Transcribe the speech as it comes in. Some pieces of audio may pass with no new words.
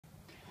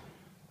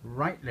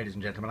Right, ladies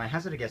and gentlemen, I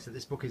hazard a guess that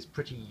this book is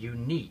pretty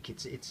unique.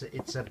 It's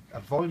a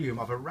volume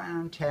of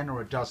around 10 or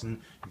a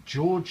dozen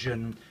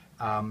Georgian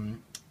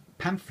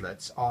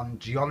pamphlets on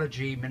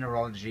geology,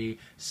 mineralogy,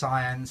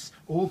 science,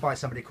 all by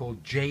somebody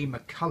called J.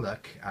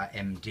 McCulloch,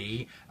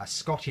 MD, a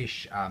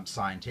Scottish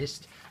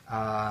scientist,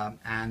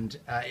 and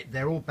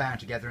they're all bound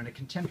together in a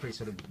contemporary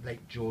sort of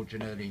late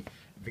Georgian, early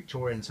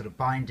Victorian sort of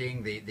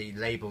binding. The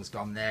label's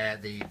gone there,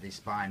 the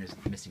spine is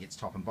missing its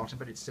top and bottom,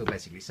 but it's still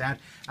basically sound.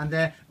 And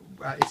there,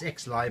 it's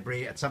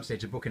ex-library. At some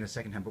stage, a book in a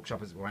second-hand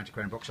bookshop or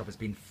antiquarian bookshop has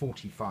been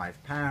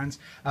 £45.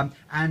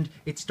 And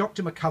it's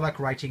Dr. McCulloch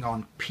writing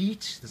on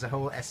peat. There's a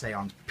whole essay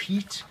on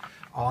peat,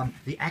 on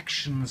the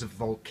actions of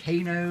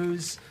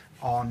volcanoes,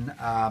 on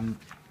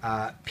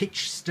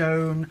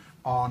pitchstone,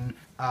 on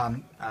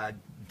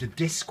the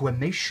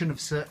desquamation of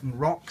certain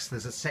rocks.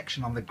 There's a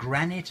section on the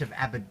granite of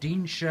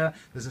Aberdeenshire.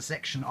 There's a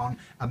section on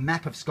a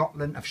map of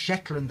Scotland, of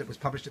Shetland, that was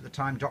published at the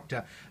time.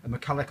 Dr.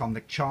 McCulloch on the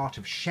chart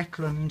of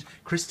Shetland,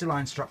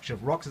 crystalline structure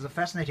of rocks. There's a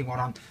fascinating one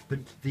on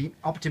the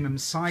optimum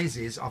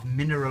sizes of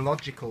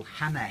mineralogical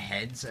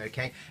hammerheads,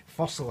 okay,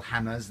 fossil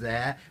hammers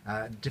there,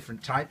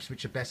 different types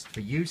which are best for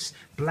use,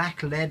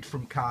 black lead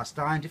from cast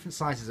iron, different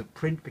sizes of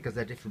print because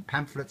they're different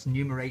pamphlets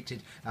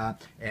numerated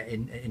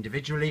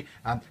individually.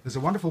 There's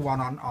a wonderful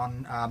one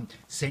on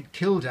St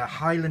Kilda,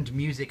 Highland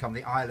music on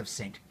the Isle of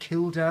St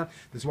Kilda.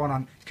 There's one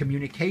on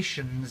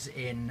communications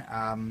in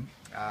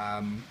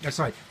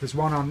there's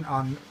one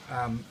on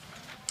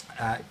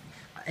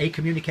a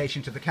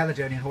communication to the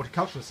Caledonian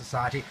Horticultural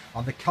Society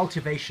on the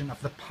cultivation of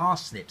the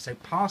parsnip. So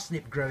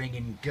parsnip growing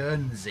in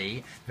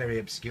Guernsey, very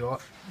obscure,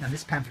 and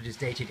this pamphlet is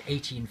dated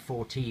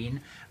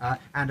 1814,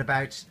 and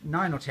about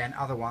 9 or 10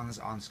 other ones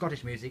on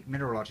Scottish music,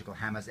 mineralogical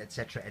hammers,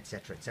 etc,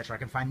 etc, etc. I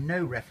can find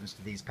no reference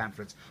to these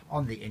pamphlets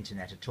on the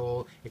internet at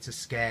all. It's a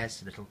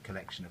scarce little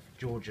collection of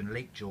Georgian,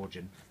 late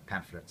Georgian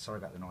pamphlets. Sorry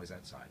about the noise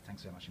outside.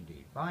 Thanks very much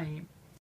indeed. Bye.